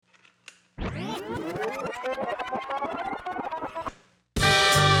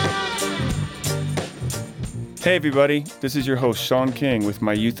Hey everybody, this is your host Sean King with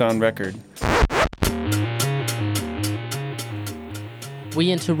my Youth on Record. We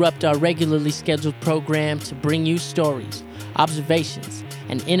interrupt our regularly scheduled program to bring you stories, observations,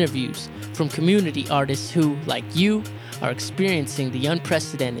 and interviews from community artists who, like you, are experiencing the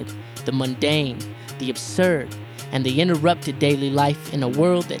unprecedented, the mundane, the absurd, and the interrupted daily life in a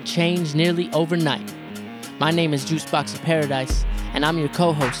world that changed nearly overnight. My name is Juicebox of Paradise, and I'm your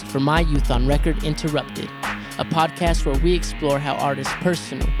co-host for My Youth on Record Interrupted, a podcast where we explore how artists'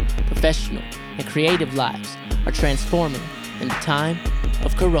 personal, professional, and creative lives are transforming in the time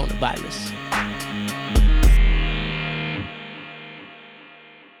of coronavirus.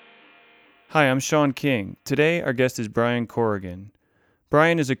 Hi, I'm Sean King. Today, our guest is Brian Corrigan.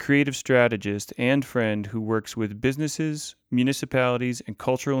 Brian is a creative strategist and friend who works with businesses, municipalities, and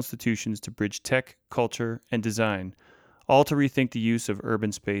cultural institutions to bridge tech, culture, and design, all to rethink the use of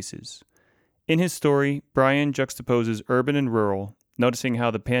urban spaces. In his story, Brian juxtaposes urban and rural, noticing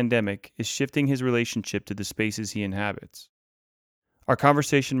how the pandemic is shifting his relationship to the spaces he inhabits. Our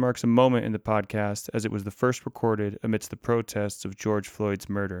conversation marks a moment in the podcast as it was the first recorded amidst the protests of George Floyd's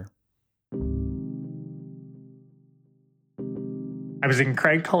murder. I was in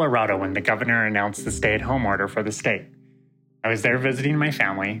Craig, Colorado when the governor announced the stay-at-home order for the state. I was there visiting my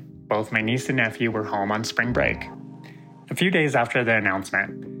family. Both my niece and nephew were home on spring break. A few days after the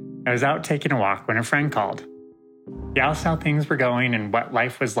announcement, I was out taking a walk when a friend called. He asked how things were going and what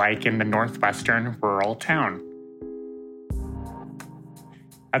life was like in the northwestern rural town.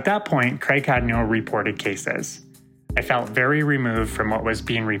 At that point, Craig had no reported cases. I felt very removed from what was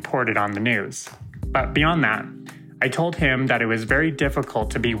being reported on the news. But beyond that, I told him that it was very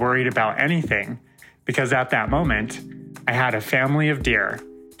difficult to be worried about anything because at that moment, I had a family of deer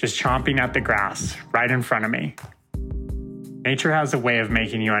just chomping at the grass right in front of me. Nature has a way of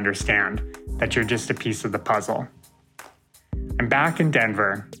making you understand that you're just a piece of the puzzle. I'm back in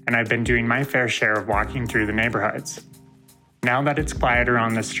Denver, and I've been doing my fair share of walking through the neighborhoods. Now that it's quieter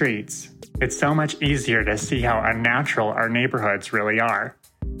on the streets, it's so much easier to see how unnatural our neighborhoods really are.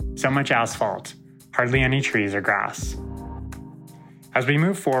 So much asphalt, hardly any trees or grass. As we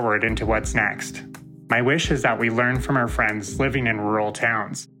move forward into what's next, my wish is that we learn from our friends living in rural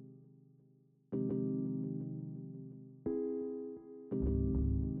towns.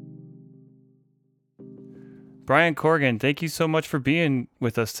 Brian Corrigan, thank you so much for being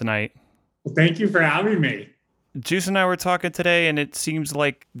with us tonight. Well, thank you for having me. Juice and I were talking today, and it seems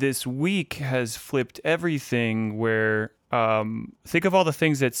like this week has flipped everything where, think of all the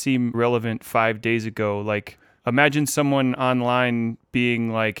things that seem relevant 5 days ago. Like, imagine someone online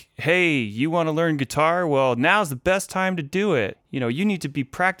being like, hey, you want to learn guitar? Well, now's the best time to do it. You need to be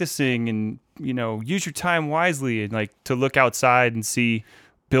practicing and, use your time wisely, and like to look outside and see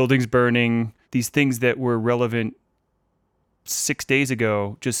buildings burning. These things that were relevant 6 days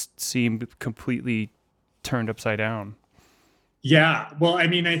ago just seemed completely turned upside down. Yeah. Well, I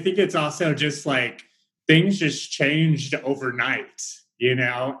think it's also just like things just changed overnight,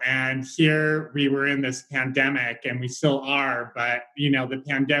 and here we were in this pandemic and we still are, but, the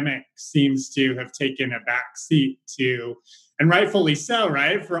pandemic seems to have taken a back seat to, and rightfully so,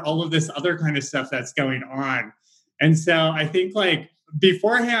 right, for all of this other kind of stuff that's going on. And so I think like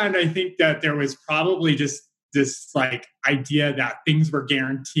beforehand, I think that there was probably just this like idea that things were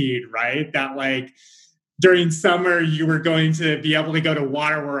guaranteed, right? That like, during summer, you were going to be able to go to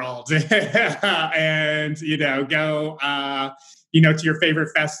Waterworld and, go, to your favorite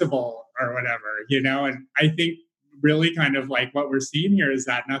festival or whatever, and I think really kind of like what we're seeing here is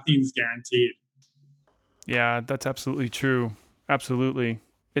that nothing's guaranteed. Yeah, that's absolutely true. Absolutely.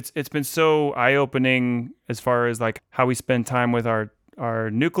 It's been so eye-opening as far as like how we spend time with our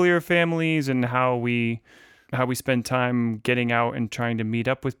nuclear families and how we spend time getting out and trying to meet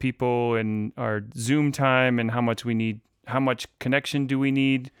up with people and our Zoom time and how much connection do we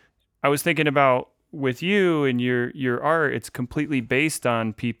need. I was thinking about with you and your art, it's completely based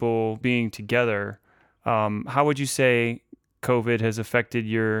on people being together. How would you say COVID has affected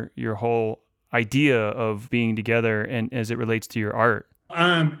your whole idea of being together and as it relates to your art?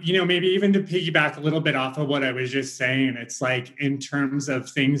 Maybe even to piggyback a little bit off of what I was just saying, it's like in terms of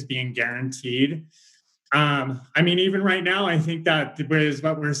things being guaranteed. Even right now, I think that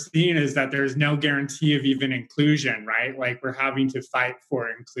what we're seeing is that there's no guarantee of even inclusion, right? Like we're having to fight for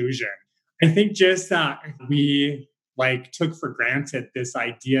inclusion. I think just that we like took for granted this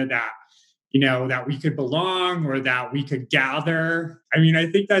idea that, that we could belong or that we could gather. I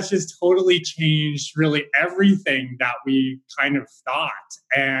think that's just totally changed really everything that we kind of thought.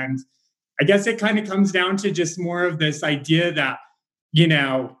 And I guess it kind of comes down to just more of this idea that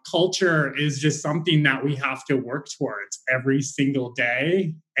culture is just something that we have to work towards every single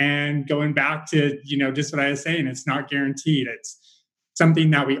day. And going back to, just what I was saying, it's not guaranteed. It's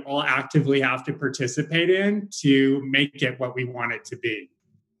something that we all actively have to participate in to make it what we want it to be.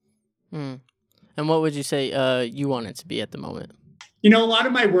 Hmm. And what would you say you want it to be at the moment? A lot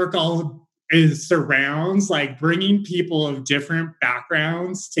of my work surrounds like bringing people of different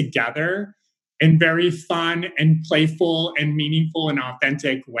backgrounds together in very fun and playful and meaningful and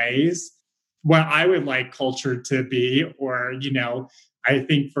authentic ways. What I would like culture to be, or, I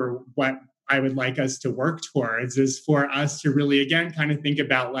think for what I would like us to work towards is for us to really, again, kind of think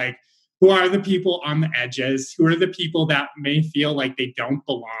about like, who are the people on the edges? Who are the people that may feel like they don't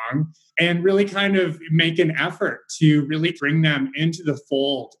belong? And really kind of make an effort to really bring them into the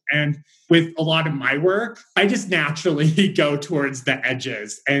fold. And with a lot of my work, I just naturally go towards the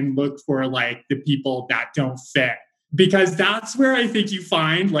edges and look for like the people that don't fit, because that's where I think you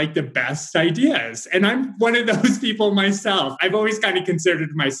find like the best ideas. And I'm one of those people myself. I've always kind of considered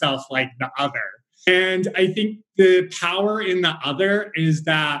myself like the other. And I think the power in the other is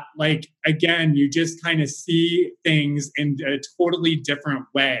that, like, again, you just kind of see things in a totally different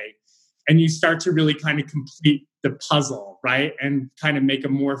way. And you start to really kind of complete the puzzle, right? And kind of make a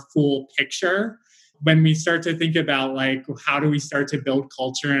more full picture. When we start to think about, like, how do we start to build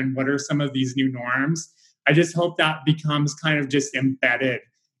culture and what are some of these new norms? I just hope that becomes kind of just embedded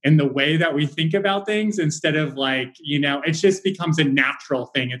in the way that we think about things, instead of like, it just becomes a natural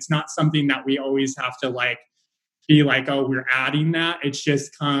thing. It's not something that we always have to like be like, oh, we're adding that. It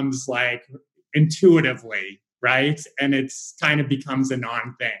just comes like intuitively, right? And it's kind of becomes a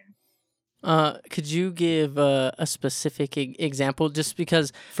non-thing. Could you give a specific example? Just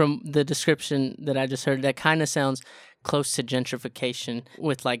because from the description that I just heard, that kind of sounds close to gentrification,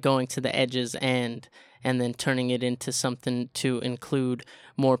 with like going to the edges and then turning it into something to include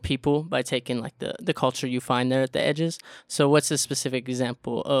more people by taking like the culture you find there at the edges. So what's a specific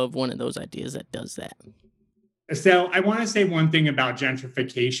example of one of those ideas that does that? So I want to say one thing about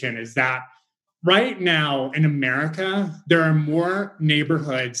gentrification is that right now in America, there are more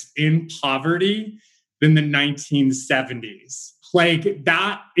neighborhoods in poverty than the 1970s. Like,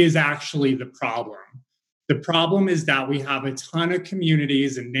 that is actually the problem. The problem is that we have a ton of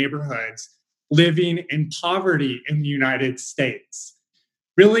communities and neighborhoods living in poverty in the United States.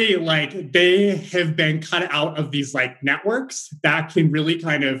 Really, like, they have been cut out of these like networks that can really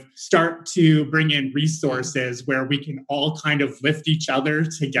kind of start to bring in resources where we can all kind of lift each other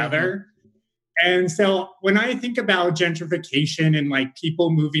together. Mm-hmm. And so when I think about gentrification and like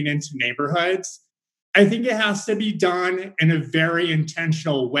people moving into neighborhoods, I think it has to be done in a very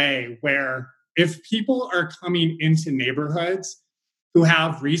intentional way, where if people are coming into neighborhoods who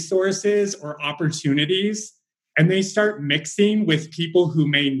have resources or opportunities, and they start mixing with people who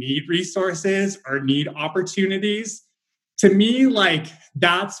may need resources or need opportunities, to me, like,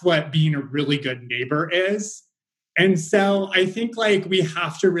 that's what being a really good neighbor is. And so I think like we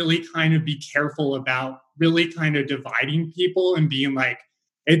have to really kind of be careful about really kind of dividing people and being like,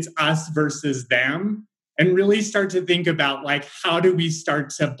 it's us versus them, and really start to think about like, how do we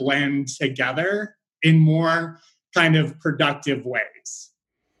start to blend together in more kind of productive ways.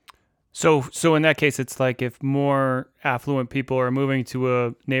 So in that case, it's like if more affluent people are moving to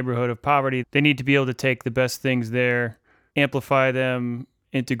a neighborhood of poverty, they need to be able to take the best things there, amplify them,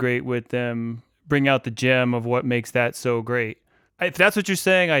 integrate with them, bring out the gem of what makes that so great. If that's what you're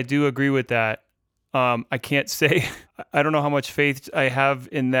saying, I do agree with that. I can't say, I don't know how much faith I have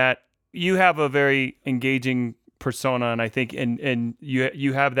in that. You have a very engaging persona, and I think and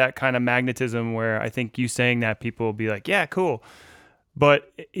you have that kind of magnetism where I think you saying that people will be like, yeah, cool.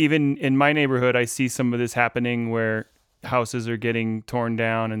 But even in my neighborhood, I see some of this happening where houses are getting torn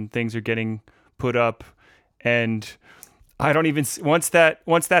down and things are getting put up, and I don't even once that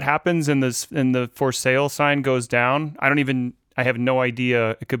happens and the for sale sign goes down, I have no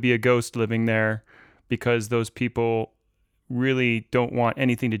idea. It could be a ghost living there because those people really don't want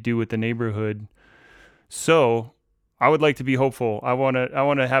anything to do with the neighborhood. So I would like to be hopeful. I want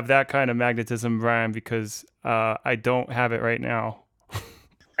to have that kind of magnetism, Brian, because I don't have it right now.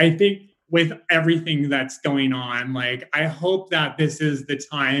 I think with everything that's going on, like, I hope that this is the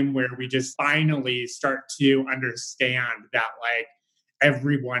time where we just finally start to understand that like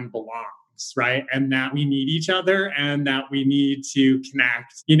everyone belongs, right? And that we need each other and that we need to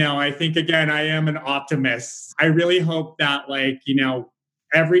connect. I think, again, I am an optimist. I really hope that like,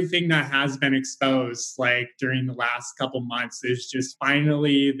 everything that has been exposed like during the last couple months is just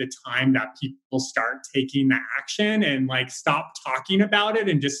finally the time that people start taking the action and like stop talking about it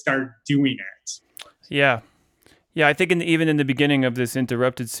and just start doing it. Yeah. Yeah, I think even in the beginning of this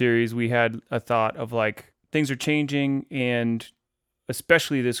interrupted series, we had a thought of like things are changing, and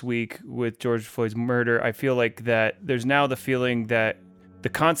especially this week with George Floyd's murder, I feel like that there's now the feeling that the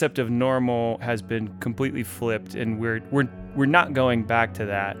concept of normal has been completely flipped, and we're not going back to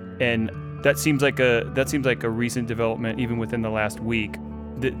that. And that seems like a recent development, even within the last week.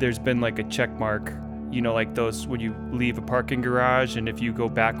 There's been like a check mark, like those when you leave a parking garage, and if you go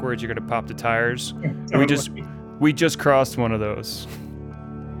backwards, you're gonna pop the tires. Totally. We just crossed one of those.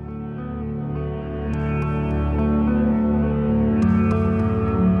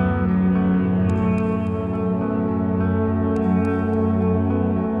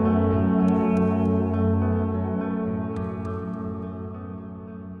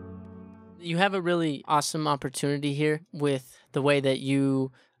 You have a really awesome opportunity here with the way that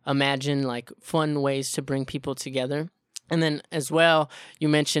you imagine like fun ways to bring people together. And then as well, you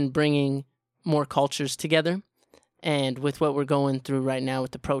mentioned bringing more cultures together. And with what we're going through right now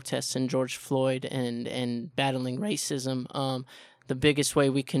with the protests and George Floyd and battling racism, the biggest way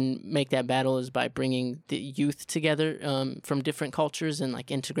we can make that battle is by bringing the youth together from different cultures and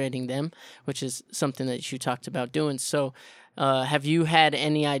like integrating them, which is something that you talked about doing. So have you had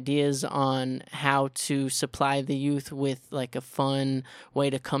any ideas on how to supply the youth with like a fun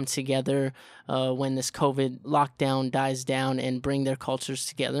way to come together when this COVID lockdown dies down and bring their cultures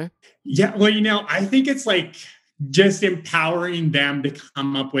together? Yeah, well, I think it's like just empowering them to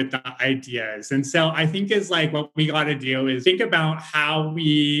come up with the ideas. And so I think is like what we got to do is think about how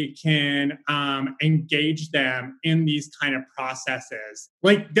we can engage them in these kind of processes.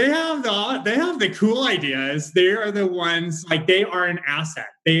 Like they have the cool ideas. They are the ones, like they are an asset.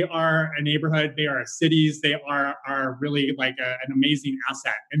 They are a neighborhood. They are cities. They are really like an amazing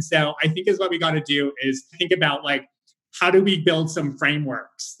asset. And so I think is what we got to do is think about like, how do we build some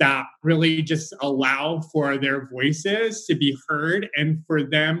frameworks that really just allow for their voices to be heard and for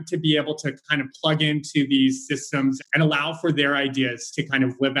them to be able to kind of plug into these systems and allow for their ideas to kind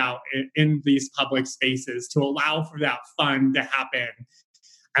of live out in these public spaces, to allow for that fun to happen.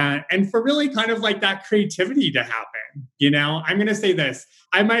 And for really kind of like that creativity to happen. I'm going to say this.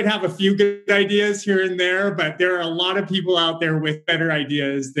 I might have a few good ideas here and there, but there are a lot of people out there with better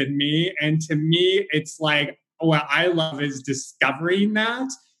ideas than me. And to me, it's like, what I love is discovering that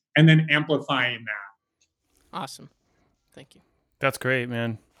and then amplifying that. Awesome. Thank you. That's great,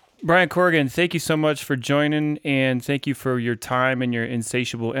 man. Brian Corrigan, thank you so much for joining, and thank you for your time and your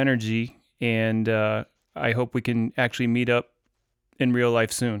insatiable energy. And I hope we can actually meet up in real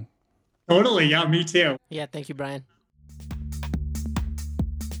life soon. Totally. Yeah, me too. Yeah, thank you, Brian.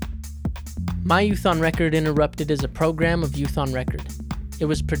 My Youth on Record Interrupted is a program of Youth on Record. It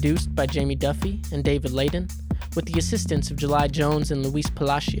was produced by Jamie Duffy and David Layden, with the assistance of July Jones and Luis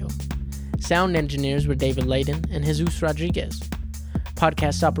Palacio. Sound engineers were David Layden and Jesus Rodriguez.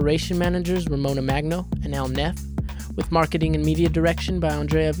 Podcast operation managers were Mona Magno and Al Neff, with marketing and media direction by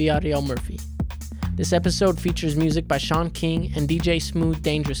Andrea Villarreal Murphy. This episode features music by Sean King and DJ Smooth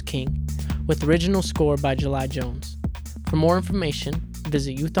Dangerous King, with original score by July Jones. For more information,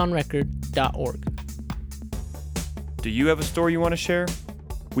 visit youthonrecord.org. Do you have a story you want to share?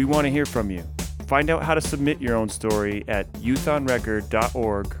 We want to hear from you. Find out how to submit your own story at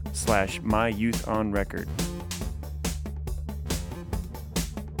youthonrecord.org/myyouthonrecord.